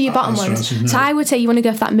 Anyway, those are your bottom Asda, ones. as you know. So I would say you want to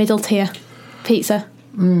go for that middle tier pizza.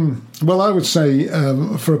 Well, I would say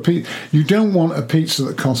for a pizza, you don't want a pizza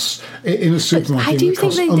that costs in a supermarket. I do that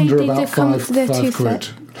costs think under they about come five they're too quid.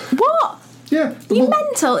 fit. What? Yeah, You well,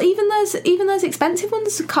 mental? Even those expensive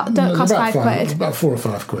ones don't no, cost about 5 quid. About 4 or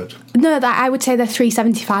 5 quid. No, that I would say they're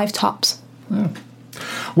 $3.75 tops.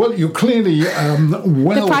 Well, you're clearly well.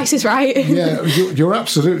 The price is right. Yeah, you're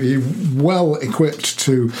absolutely well equipped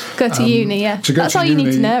to Go to uni. Yeah, to go that's to all you need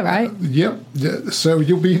uni. to know, right? Yep. Yeah, so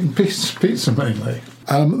you'll be eating pizza mainly.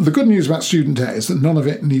 The good news about student debt is that none of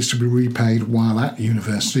it needs to be repaid while at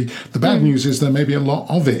university. The bad news is there may be a lot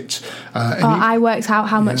of it. I worked out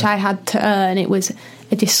how much I had to earn. It was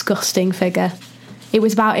a disgusting figure. It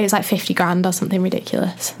was like 50 grand or something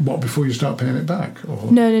ridiculous. What, before you start paying it back? Or?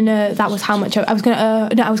 No. That was how much I was going to earn.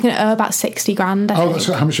 No, I was going to earn about 60 grand. I think. That's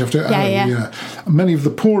how much you have to earn. Yeah. Many of the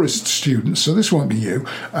poorest students, so this won't be you,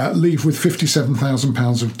 leave with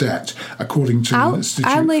 £57,000 of debt, according to the Institute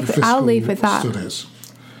I'll for leave Fiscal with that. Studies.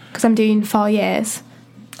 Because I'm doing 4 years.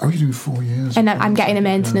 Oh, you're doing 4 years. And I'm getting a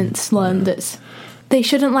maintenance loan that's... They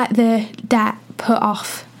shouldn't let the debt put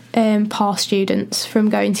off poor students from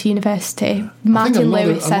going to university. Martin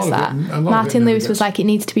Lewis says that. Martin Lewis was like, it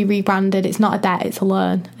needs to be rebranded. It's not a debt, it's a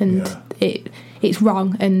loan. And it's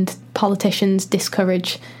wrong. And politicians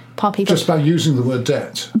discourage poor people. Just by using the word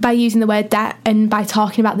debt. By using the word debt and by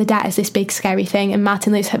talking about the debt as this big scary thing. And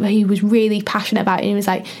Martin Lewis, he was really passionate about it. And he was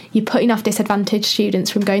like, you're putting off disadvantaged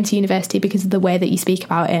students from going to university because of the way that you speak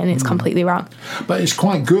about it, and it's completely wrong. But it's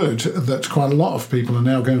quite good that quite a lot of people are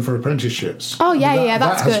now going for apprenticeships. Oh, yeah,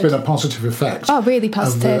 that's That has good. been a positive effect. Oh, really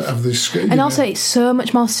positive. Of this, and also, it's so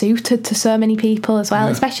much more suited to so many people as well.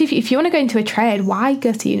 Yeah. Especially if you want to go into a trade, why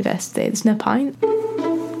go to university? There's no point.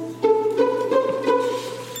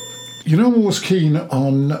 You know, I'm always keen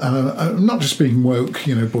on not just being woke,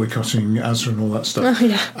 you know, boycotting Asda and all that stuff,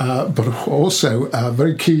 but also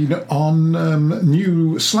very keen on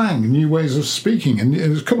new slang, new ways of speaking. And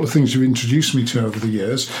there's a couple of things you've introduced me to over the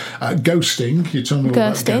years. Ghosting, you told me all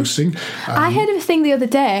about ghosting. I heard of a thing the other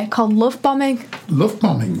day called love bombing. Love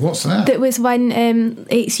bombing, what's that? That was when,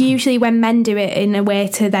 it's usually when men do it in a way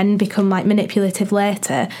to then become like manipulative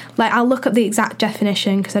later. Like, I'll look up the exact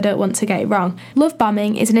definition because I don't want to get it wrong. Love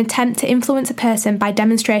bombing is an attempt to influence a person by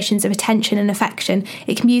demonstrations of attention and affection.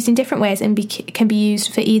 It can be used in different ways and can be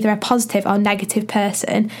used for either a positive or negative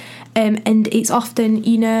person. And it's often,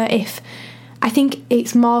 you know, I think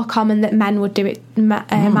it's more common that men would do it,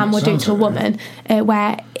 man would do it to a woman,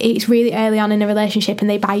 where it's really early on in a relationship and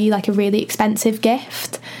they buy you like a really expensive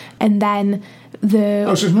gift, and then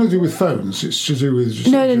so it's nothing to do with phones, it's to do with...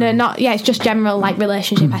 it's just general like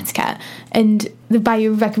relationship etiquette, and they buy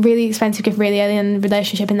you like a really expensive gift really early in the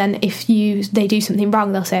relationship, and then if they do something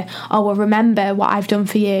wrong, they'll say, oh, well, remember what I've done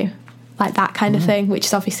for you, like that kind of thing, which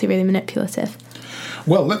is obviously really manipulative.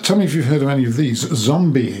 Well, tell me if you've heard of any of these.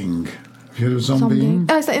 Zombieing. Have you heard of zombieing?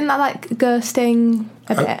 Oh, is that in that like ghosting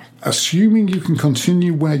a bit? Assuming you can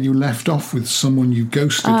continue where you left off with someone you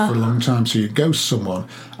ghosted for a long time, so you ghost someone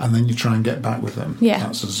and then you try and get back with them. Yeah,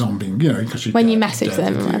 that's a zombieing. You know, because when you message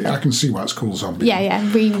them. I can see why it's called zombieing. Yeah.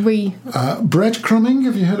 Breadcrumbing.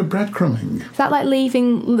 Have you heard of breadcrumbing? Is that like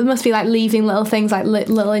leaving? There must be like leaving little things like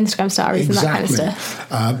little Instagram stories and that kind of stuff.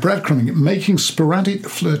 Breadcrumbing, making sporadic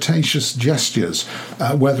flirtatious gestures,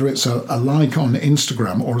 whether it's a like on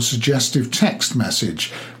Instagram or a suggestive text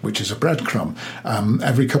message, which is a breadcrumb,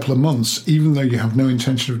 every couple of months, even though you have no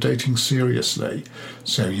intention of dating seriously.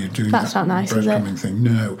 So you're doing that's that not nice, breadcrumbing thing.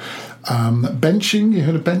 No. Benching. You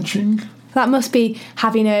heard of benching? That must be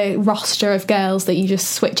having a roster of girls that you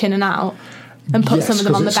just switch in and out and put some of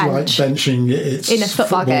them on the bench. Like benching, it's in a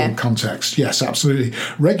football game context. Yes, absolutely.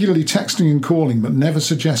 Regularly texting and calling, but never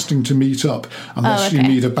suggesting to meet up unless you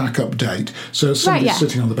need a backup date. So somebody's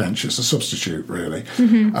sitting on the bench. It's a substitute, really.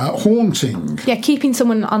 Mm-hmm. Haunting. Yeah, keeping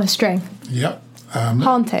someone on a string. Yep.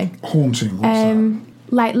 Haunting. Haunting. What's that?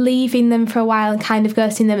 Like leaving them for a while and kind of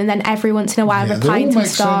ghosting them, and then every once in a while replying to a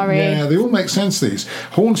story. They all make sense, these.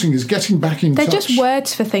 Haunting is getting back in touch. They're just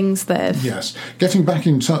words for things that... Yes. Getting back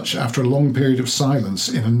in touch after a long period of silence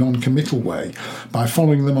in a non-committal way by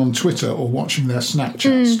following them on Twitter or watching their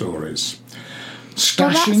Snapchat stories.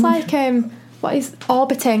 Stashing. Well, that's like, what is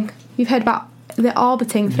orbiting? You've heard about the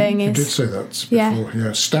orbiting thing. You did say that before.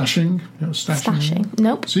 Yeah. Stashing. Stashing.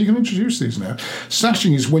 Nope. So you can introduce these now.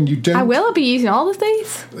 Stashing is when you don't... I'll be using all of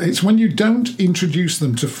these. It's when you don't introduce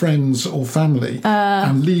them to friends or family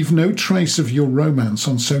and leave no trace of your romance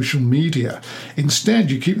on social media.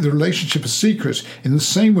 Instead, you keep the relationship a secret in the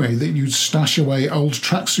same way that you'd stash away old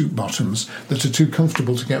tracksuit bottoms that are too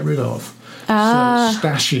comfortable to get rid of. So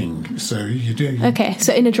stashing. So you do... Okay,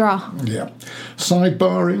 so in a drawer. Yeah.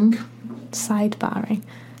 Sidebarring.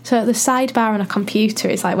 So the sidebar on a computer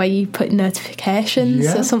is like where you put notifications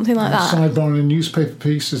or something like that. Sidebar on a newspaper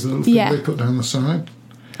piece is the little thing they put down the side.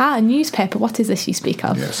 A newspaper. What is this you speak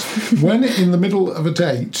of? Yes. When in the middle of a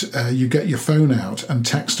date you get your phone out and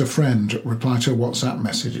text a friend, reply to a WhatsApp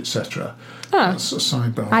message, etc. That's a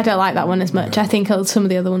sidebar. I don't like that one as much. I think some of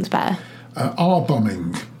the other ones better.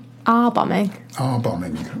 R-bombing. R-bombing.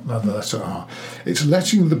 R-bombing, the letter R. It's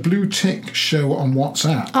letting the blue tick show on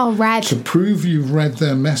WhatsApp. Oh, red. To prove you've read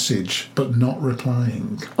their message, but not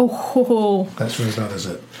replying. Oh. That's really bad, is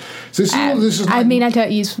it? So this is like, I mean, I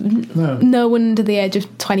don't use... No one under the age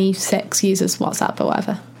of 26 uses WhatsApp or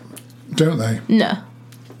whatever. Don't they? No.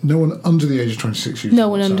 No one under the age of 26 uses WhatsApp? No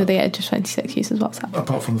one under the age of 26 uses WhatsApp.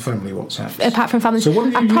 Apart from the family WhatsApp? Apart from family... So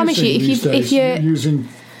what are you promise you, if you're using...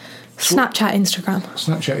 Snapchat,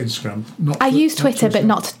 Instagram. I use Twitter, but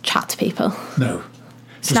not to chat to people. No.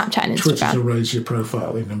 Snapchat and Instagram. Twitter to raise your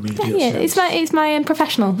profile in a media sense. It's my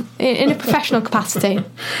professional, in a professional capacity.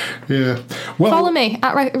 Yeah. Well, follow me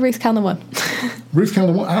at Ruth Kellner 1. Ruth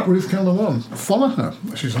Kellner 1 at Ruth Kellner 1. Follow her.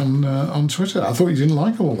 She's on Twitter. I thought you didn't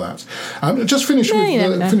like all that. Just finish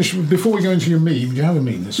before we go into your meme. Do you have a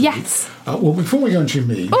meme this week? Yes. Well, before we go into your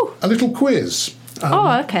meme, a little quiz.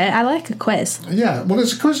 Okay. I like a quiz. Yeah, well,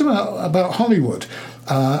 it's a quiz about Hollywood.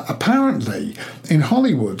 Apparently, in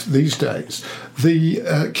Hollywood these days,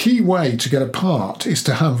 the key way to get a part is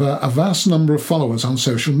to have a vast number of followers on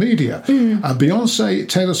social media. Beyonce,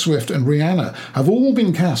 Taylor Swift and Rihanna have all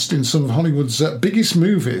been cast in some of Hollywood's biggest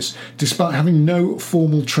movies, despite having no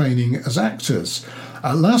formal training as actors.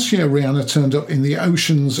 Last year, Rihanna turned up in the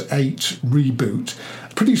Ocean's 8 reboot.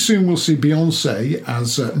 pretty soon we'll see Beyonce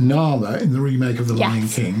as Nala in the remake of The Lion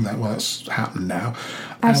Yes. King. That's happened now.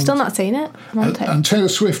 I've still not seen it. I want to. And Taylor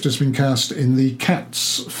Swift has been cast in the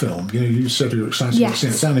Cats film. You said you were excited about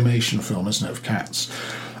seeing it. It's an animation film, isn't it, of cats?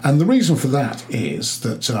 And the reason for that is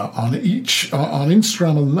that on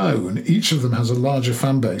Instagram alone, each of them has a larger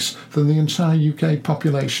fan base than the entire UK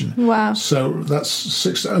population. Wow. So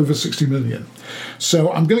that's over 60 million.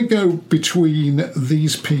 So I'm going to go between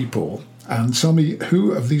these people and tell me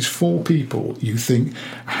who of these 4 people you think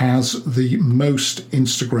has the most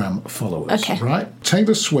Instagram followers. Okay. Right?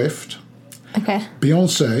 Taylor Swift, Okay.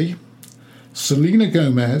 Beyonce, Selena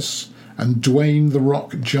Gomez, and Dwayne The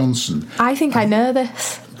Rock Johnson. I think I know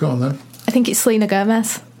this. Go on then. I think it's Selena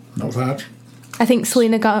Gomez. Not that. I think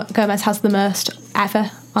Selena Gomez has the most ever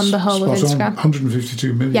on the whole of Spot on, Instagram.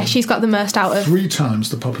 152 million. Yeah, she's got the most out of... 3 times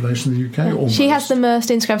the population of the UK. Almost. She has the most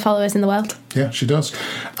Instagram followers in the world. Yeah, she does.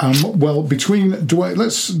 Well, between Dwayne...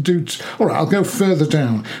 Let's do... All right, I'll go further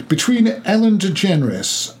down. Between Ellen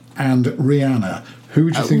DeGeneres and Rihanna, who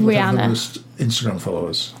would you think would have the Rihanna. most Instagram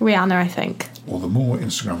followers? Rihanna, I think. Or the more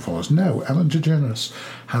Instagram followers? No, Ellen DeGeneres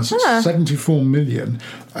has 74 million.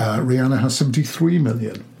 Rihanna has 73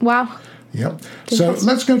 million. Wow. Yep. So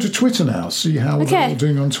let's go to Twitter now, see how they're all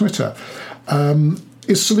doing on Twitter.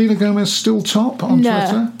 Is Selena Gomez still top on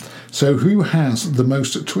Twitter? So who has the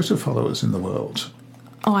most Twitter followers in the world?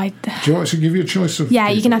 Oh, Do you want me to give you a choice of Yeah,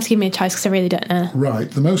 people? you're going to have to give me a choice because I really don't know. Right,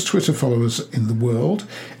 the most Twitter followers in the world.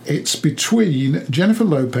 It's between Jennifer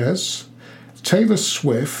Lopez, Taylor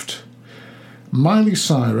Swift, Miley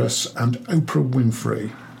Cyrus and Oprah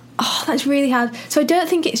Winfrey. Oh, that's really hard. So I don't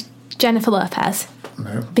think it's Jennifer Lopez.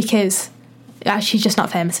 No. Because she's just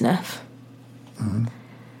not famous enough. I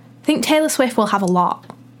think Taylor Swift will have a lot.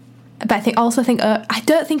 But I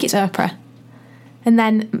don't think it's Oprah.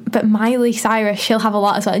 But Miley Cyrus, she'll have a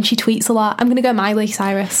lot as well, and she tweets a lot. I'm going to go Miley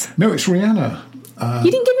Cyrus. No, it's Rihanna.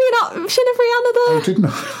 You didn't give me an option of Rihanna, though. I didn't.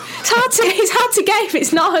 It's hard to get if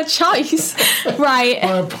it's not her choice. Right.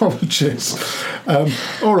 My apologies.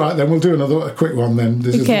 All right, then we'll do a quick one then.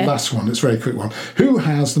 This is the last one. It's a very quick one. Who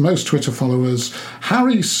has the most Twitter followers?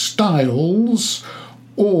 Harry Styles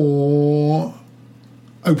or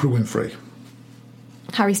Oprah Winfrey?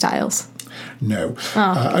 Harry Styles. No.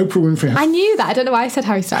 Oprah Winfrey has... I knew that. I don't know why I said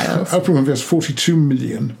Harry Styles. Oprah Winfrey has 42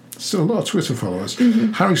 million. Still a lot of Twitter followers.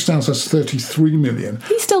 Harry Styles has 33 million.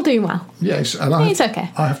 He's still doing well. Yes, and It's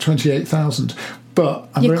okay. I have 28,000. But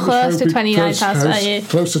I'm You're very close much to 29,000, aren't you?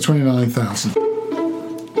 Close to 29,000.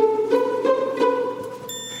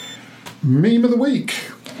 Meme of the week.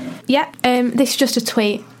 Yeah, this is just a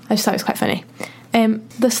tweet. I just thought it was quite funny.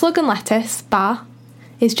 The Slug and Lettuce bar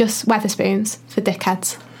is just Weatherspoons for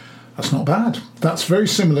dickheads. That's not bad. That's very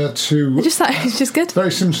similar to... I just thought it was just good. Very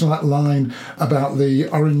similar to that line about the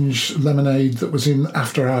orange lemonade that was in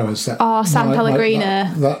After Hours. San Pellegrino.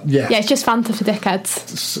 Yeah, it's just Fanta for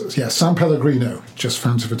dickheads. Yeah, San Pellegrino, just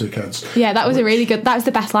Fanta for dickheads. Yeah, that was a really good... That was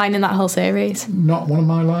the best line in that whole series. Not one of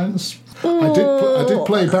my lines. I did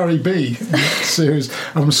play Barry B in that series.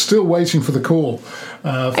 I'm still waiting for the call.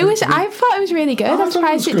 I thought it was really good. I'm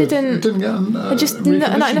surprised it didn't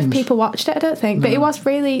get... not enough people watched it, I don't think. No. But it was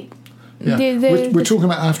really... Yeah. We're talking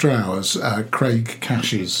about After Hours, Craig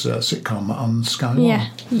Cash's sitcom on Sky One. Yeah,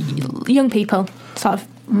 young people sort of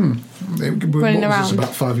running around. This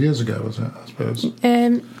about 5 years ago, was it? I suppose.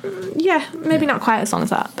 Yeah, maybe not quite as long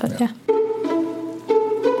as that, but yeah.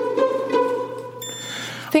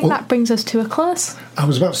 I think that brings us to a close. I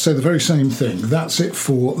was about to say the very same thing. That's it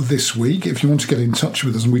for this week. If you want to get in touch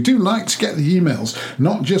with us, and we do like to get the emails,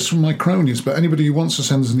 not just from my cronies, but anybody who wants to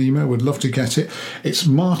send us an email would love to get it. It's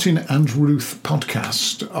Martin and Ruth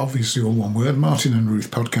Podcast, obviously all one word, Martin and Ruth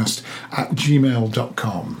Podcast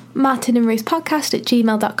 @gmail.com. Martin and Ruth Podcast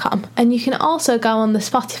 @gmail.com. And you can also go on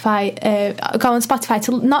Spotify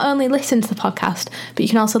to not only listen to the podcast, but you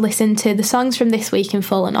can also listen to the songs from this week in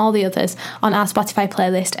full and all the others on our Spotify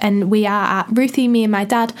playlist. And we are at Ruthie, Me and My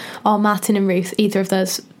Dad, or Martin and Ruth, either of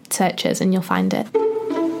those searches, and you'll find it.